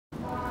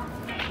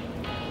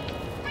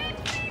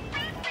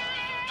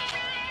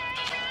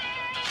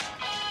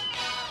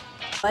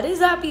What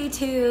is up,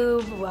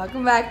 YouTube?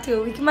 Welcome back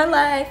to a week of my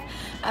life.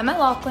 I'm at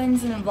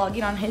Lachlan's and I'm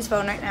vlogging on his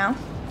phone right now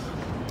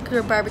because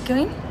we're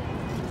barbecuing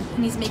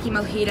and he's making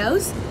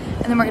mojitos,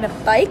 and then we're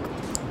gonna bike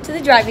to the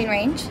driving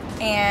range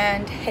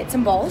and hit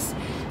some balls,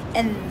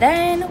 and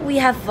then we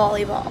have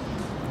volleyball.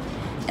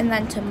 And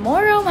then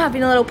tomorrow I'm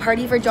having a little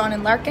party for John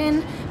and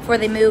Larkin before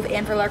they move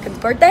and for Larkin's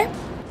birthday.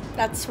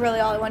 That's really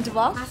all I want to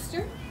vlog.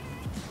 Master.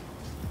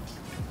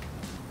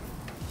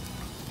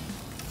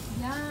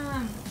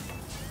 Yum.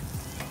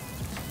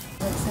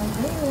 Looks so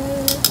good.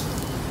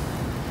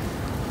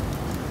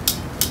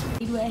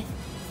 With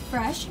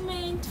fresh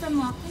mint from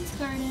Lachlan's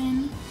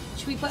garden.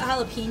 Should we put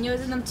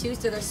jalapenos in them too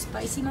so they're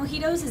spicy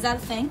mojitos? Is that a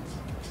thing?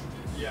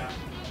 Yeah.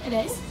 It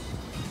is?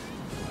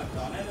 I've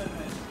done it and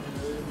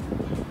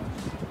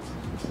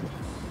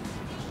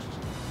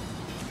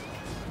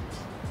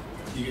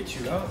you get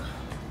chewed out?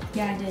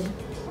 Yeah, I did.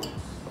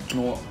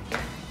 No.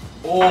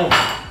 Oh!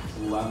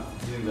 Lemon.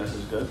 Do you think this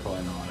is good?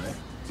 Probably not, eh?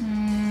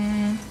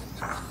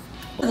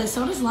 Well, the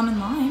soda's lemon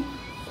lime.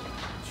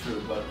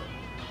 True, but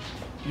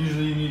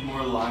usually you need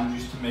more lime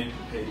juice to make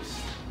the paste.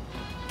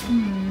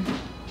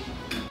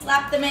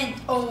 Slap the mint.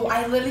 Oh,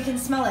 I literally can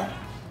smell it.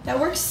 That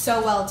works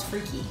so well, it's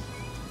freaky.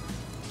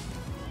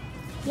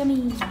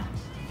 Yummy.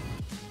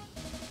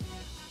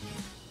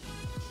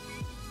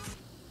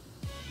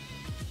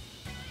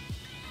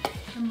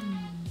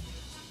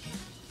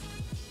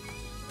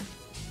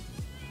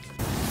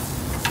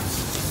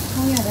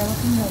 Oh yeah, they're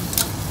looking good.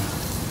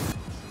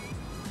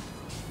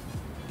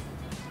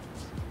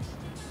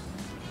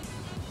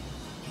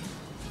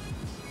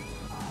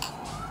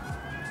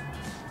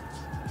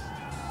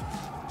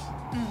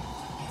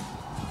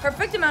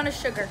 Perfect amount of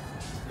sugar.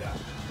 Yeah.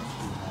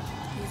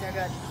 These are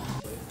good.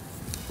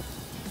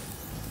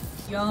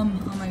 Yum.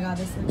 Oh my god,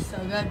 this looks so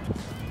good.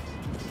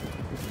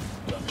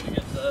 You want me to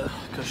get the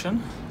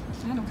cushion?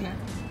 I don't care.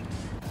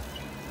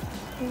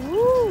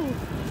 Woo!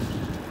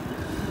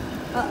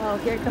 Uh-oh,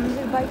 here comes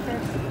your biker.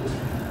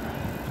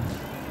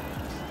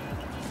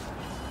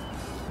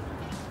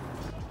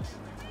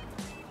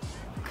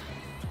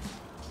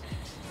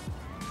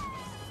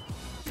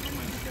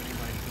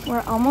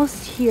 We're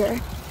almost here.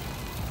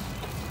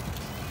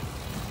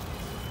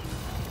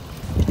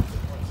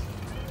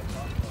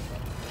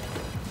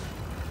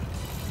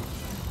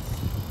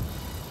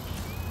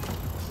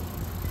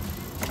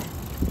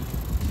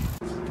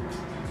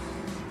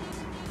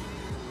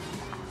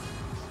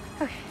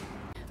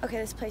 Okay,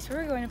 this place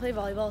where we're going to play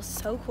volleyball is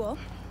so cool.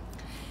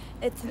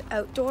 It's an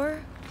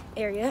outdoor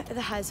area that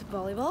has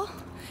volleyball.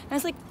 And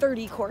it's like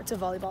 30 courts of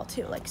volleyball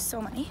too, like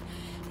so many.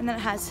 And then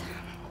it has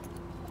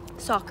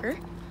soccer.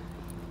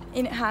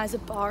 And it has a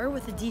bar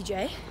with a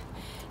DJ.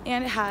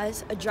 And it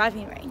has a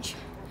driving range.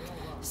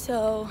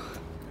 So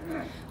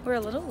we're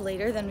a little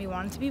later than we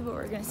wanted to be, but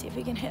we're gonna see if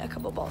we can hit a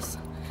couple balls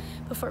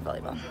before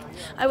volleyball.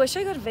 I wish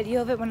I got a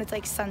video of it when it's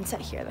like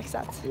sunset here, like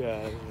that's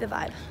the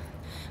vibe.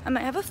 I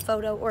might have a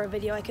photo or a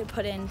video I could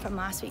put in from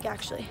last week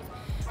actually.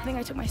 I think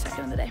I took my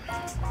second of the day.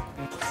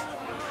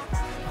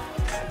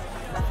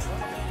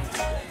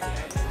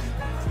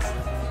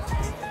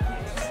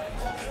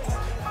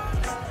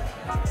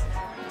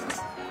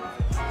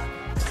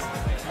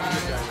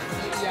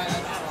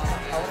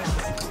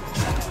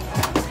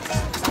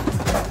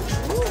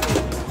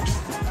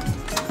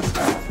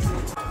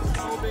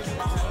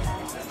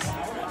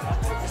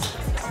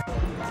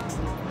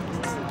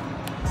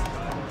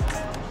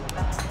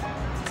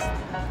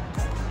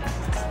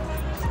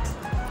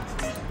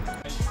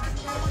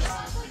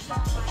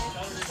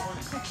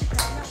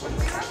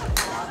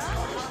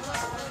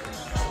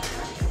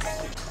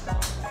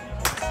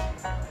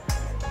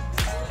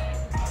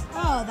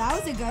 Oh, that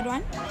was a good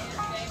one.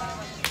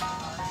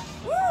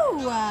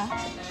 Woo!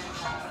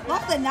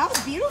 Lachlan, that was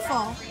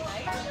beautiful.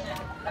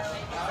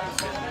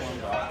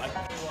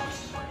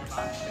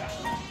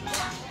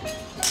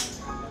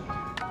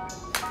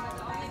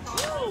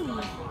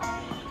 Woo!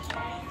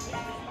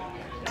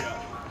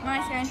 My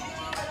turn.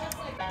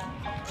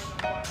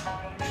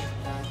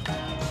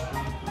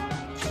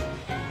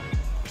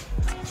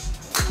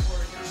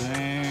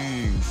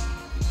 Dang.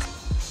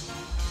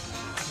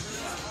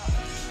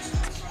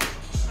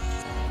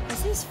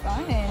 This is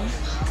fun.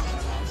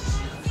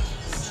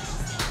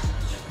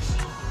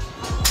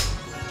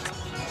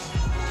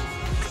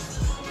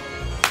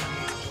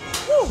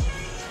 Woo!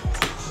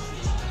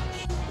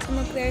 And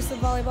look, there's the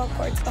volleyball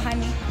courts behind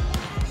me.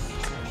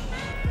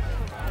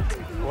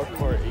 What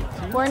court?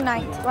 18? We're on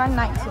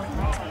 19.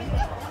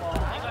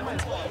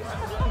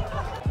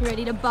 You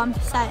ready to bump,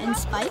 set, and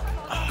spike?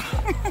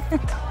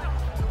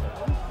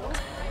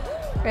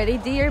 Ready?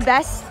 Do your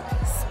best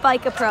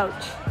spike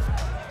approach.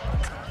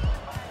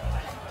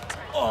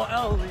 Oh,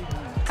 Ellie.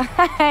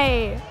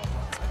 Hey!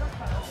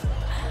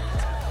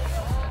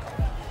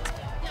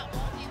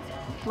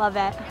 Love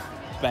it.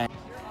 Bang.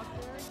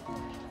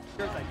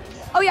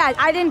 Oh yeah,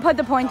 I didn't put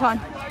the point on.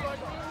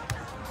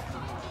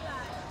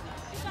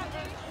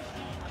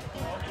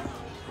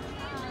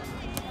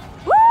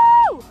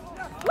 Woo!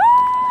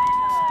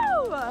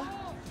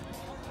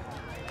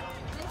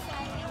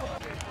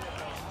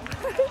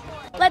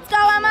 Woo!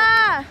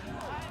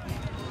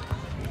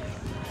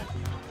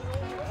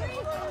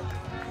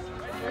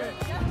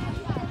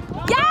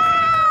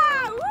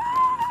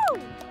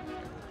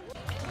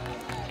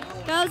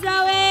 Go,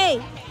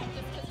 Zoe!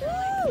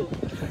 Woo!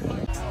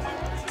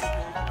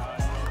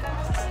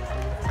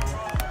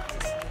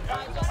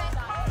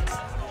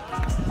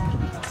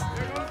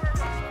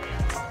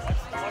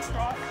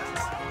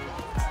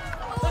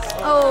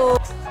 Oh.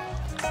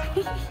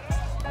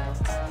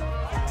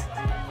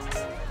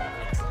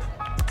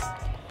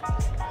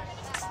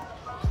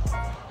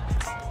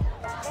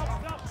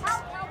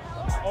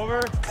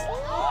 Over.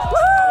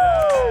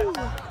 Woo!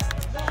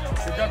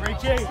 Good job,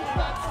 Richie.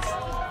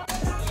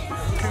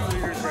 2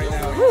 liters right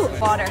now. Woo,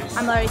 water.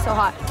 I'm already so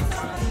hot.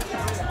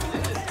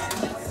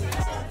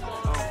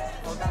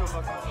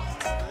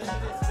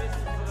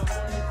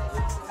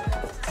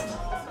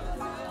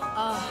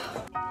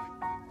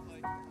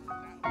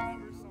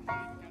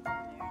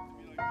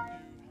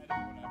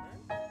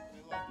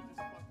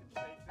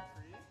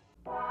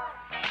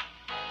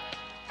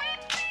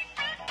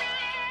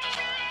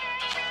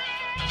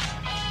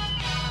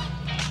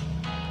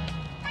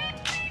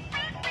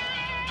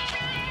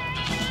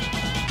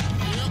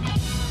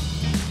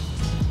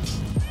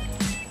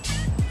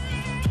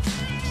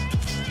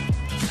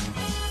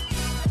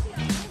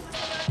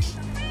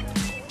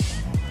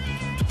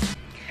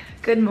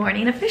 Good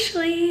morning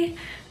officially.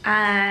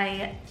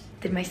 I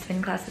did my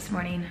spin class this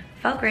morning.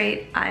 Felt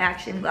great. I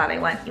actually am glad I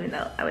went even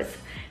though I was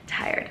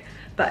tired.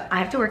 But I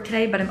have to work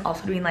today, but I'm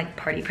also doing like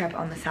party prep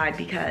on the side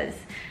because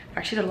I've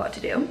actually got a lot to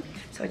do.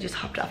 So I just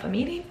hopped off a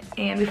meeting,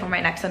 and before my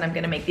next one, I'm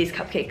gonna make these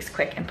cupcakes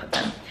quick and put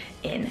them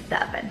in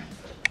the oven.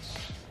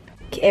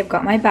 Okay, I've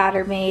got my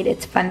batter made.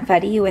 It's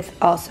funfetti with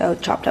also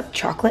chopped up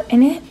chocolate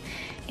in it,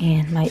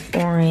 and my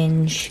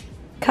orange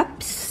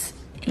cups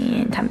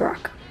and time to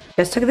rock.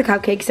 Just took the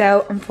cupcakes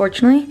out,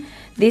 unfortunately.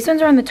 These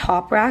ones are on the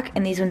top rack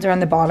and these ones are on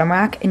the bottom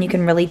rack, and you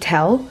can really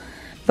tell,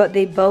 but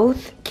they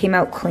both came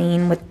out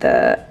clean with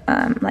the,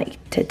 like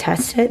to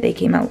test it, they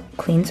came out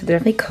clean, so they're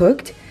definitely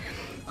cooked.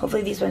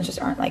 Hopefully these ones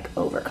just aren't like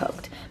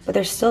overcooked, but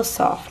they're still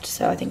soft,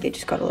 so I think they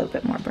just got a little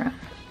bit more brown.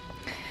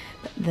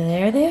 But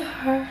there they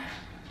are.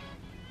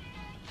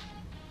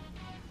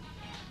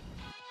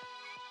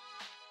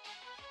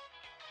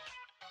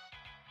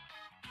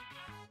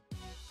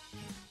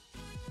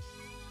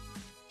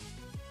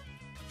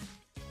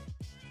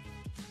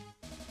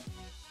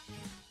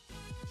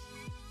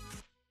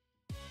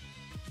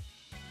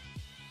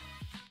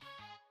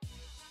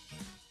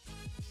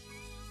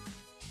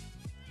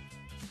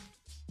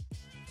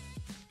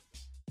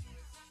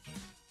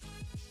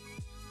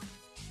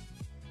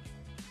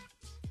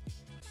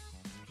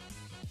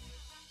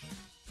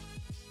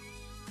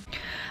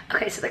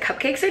 Okay, so the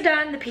cupcakes are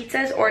done, the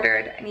pizza is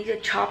ordered. I need to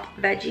chop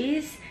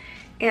veggies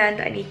and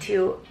I need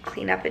to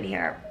clean up in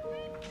here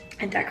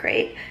and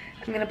decorate.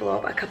 I'm gonna blow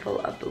up a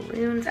couple of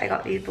balloons. I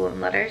got these balloon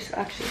letters.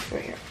 Actually, it's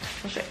right here.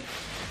 I'll show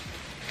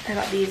you. I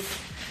got these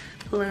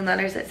balloon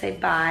letters that say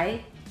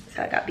bye.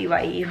 So I got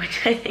BYE,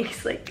 which I think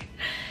is like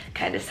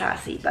kind of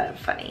sassy but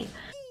funny.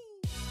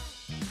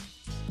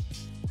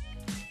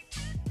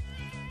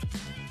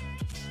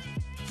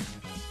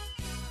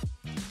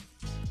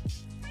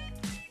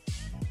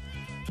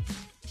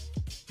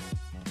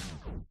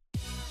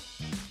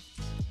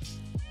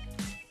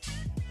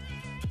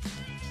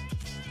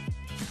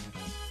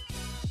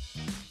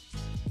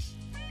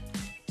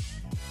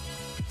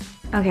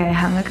 Okay, I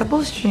hung a couple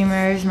of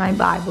streamers, my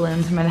bye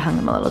balloons. I might have hung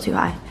them a little too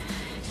high.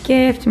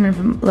 Gift, I'm gonna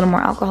put a little more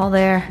alcohol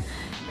there,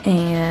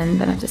 and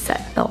then I have to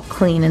set it all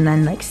clean and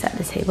then like set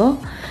the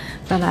table.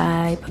 But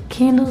I put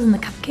candles in the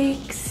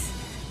cupcakes,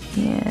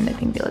 and I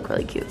think they look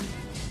really cute.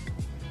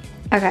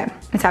 Okay,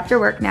 it's after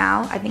work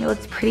now. I think it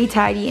looks pretty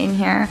tidy in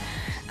here.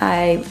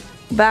 I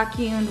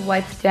vacuumed,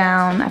 wiped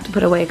down. I have to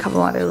put away a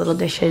couple other little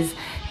dishes.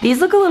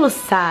 These look a little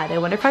sad. I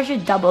wonder if I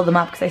should double them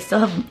up because I still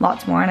have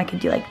lots more and I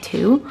could do like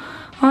 2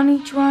 on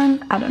each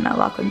one. I don't know,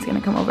 Lachlan's gonna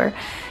come over.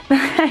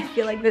 I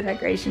feel like the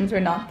decorations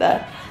were not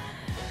the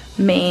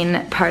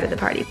main part of the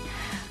party.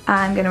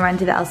 I'm gonna run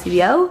to the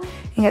LCBO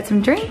and get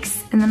some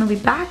drinks, and then I'll be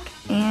back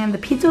and the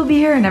pizza will be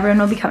here and everyone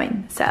will be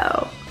coming,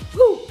 so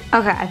woo.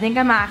 Okay, I think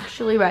I'm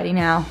actually ready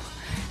now.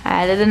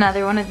 I added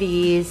another one of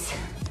these.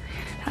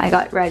 I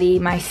got ready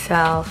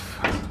myself.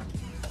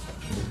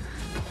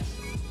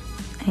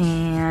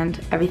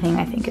 And everything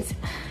I think is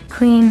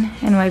clean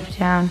and wiped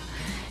down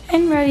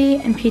and ready,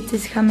 and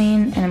pizza's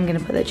coming, and I'm gonna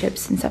put the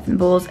chips and stuff in the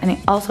bowls. And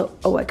I also,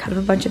 I cut up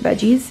a bunch of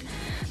veggies,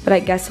 but I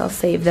guess I'll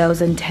save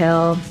those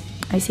until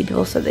I see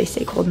people so they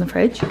stay cold in the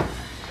fridge.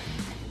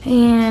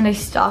 And I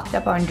stocked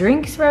up on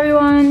drinks for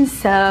everyone,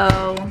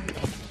 so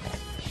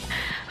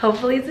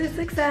hopefully it's a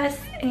success,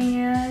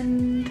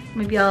 and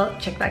maybe I'll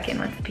check back in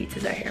once the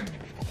pizzas are here.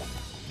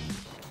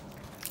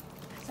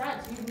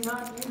 You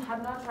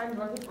have not tried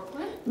North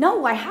Brooklyn?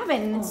 No, I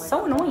haven't. It's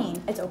so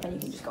annoying. It's open, you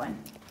can just go in.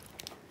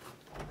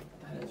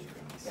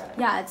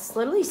 Yeah, it's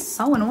literally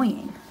so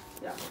annoying.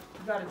 Yeah,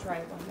 you gotta try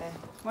it one day.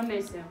 One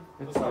day soon.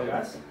 What's up,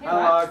 guys? Hey,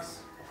 Hi, Lex.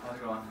 How's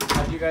it going?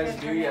 How did you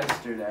guys do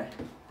yesterday?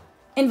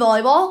 In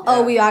volleyball? Yeah.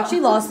 Oh, we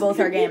actually lost both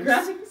our games.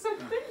 Grabbing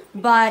something?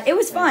 But it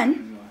was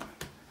fun.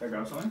 Can I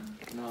grab something?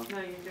 No. No,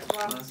 you don't.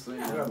 Well, Honestly,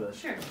 yeah, grab this.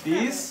 sure.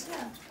 These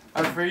Yeah.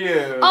 are for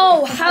you.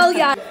 Oh, hell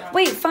yeah.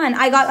 Wait, fun.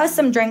 I got us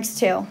some drinks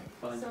too.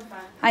 So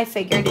fun. I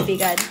figured it'd be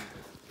good.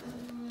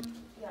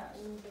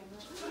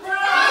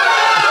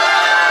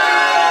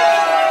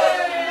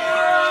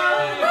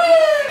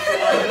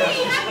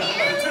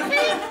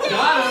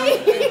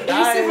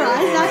 You're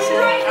surprised,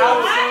 actually?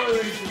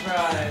 Absolutely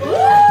surprised.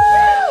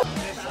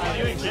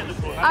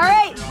 All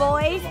right,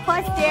 boys,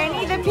 plus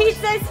Danny, the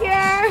pizza's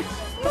here.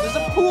 There's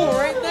a pool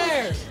right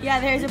there. Yeah,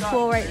 there's a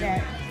pool right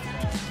there.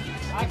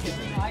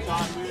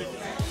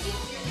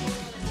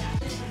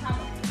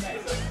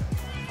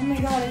 Oh my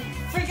god, I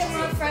freaking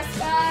love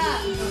Fresca!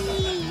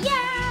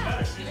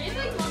 Yeah!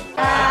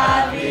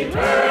 Happy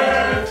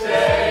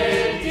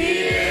birthday,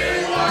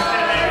 dear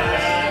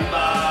Lauren!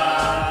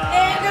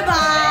 And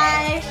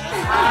goodbye!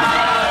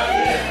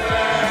 Happy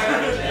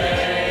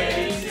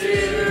birthday to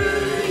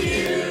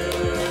you!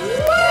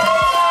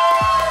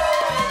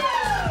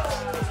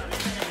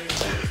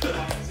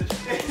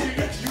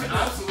 You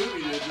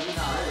absolutely did.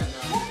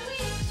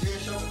 You're gonna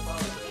show the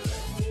phone.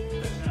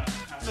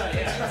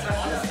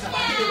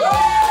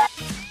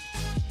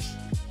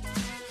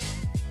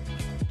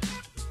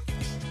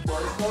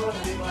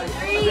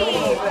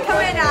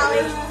 Come in,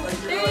 Allie.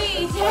 3,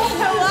 2, 1.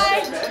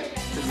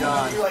 Good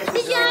job.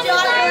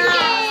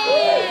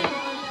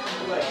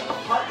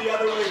 Hop the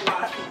other way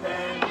past the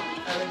pen,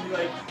 and then you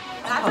like.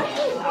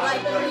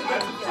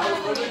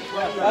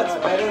 That's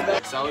better than.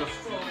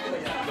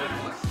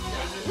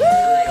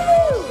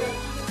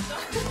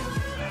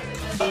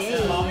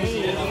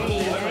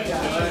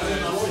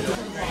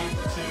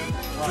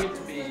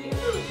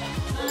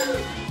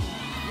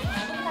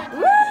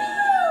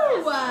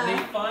 They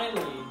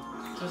finally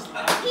just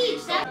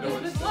You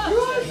want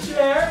a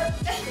chair?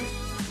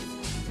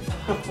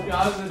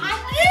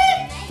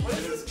 What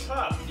is this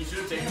cup? You should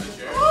have taken the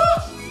chair. You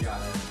got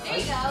it. There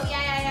you go.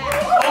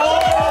 Yeah.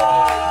 Oh!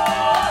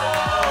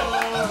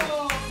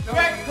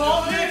 Quick, call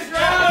this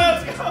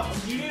round. Let's go.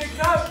 You need a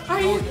cup.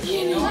 Are you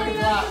kidding me?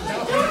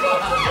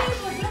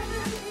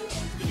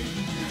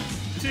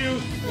 2,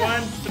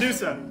 1,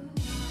 Medusa.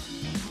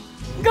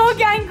 Go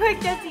again, quick,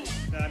 Jesse.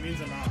 That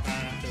means I'm not. I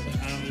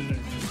don't lose it.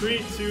 3,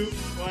 2,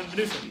 1,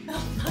 Medusa.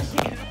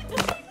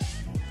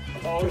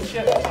 Oh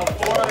shit, a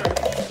 4.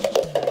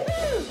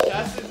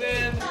 Jess is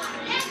in.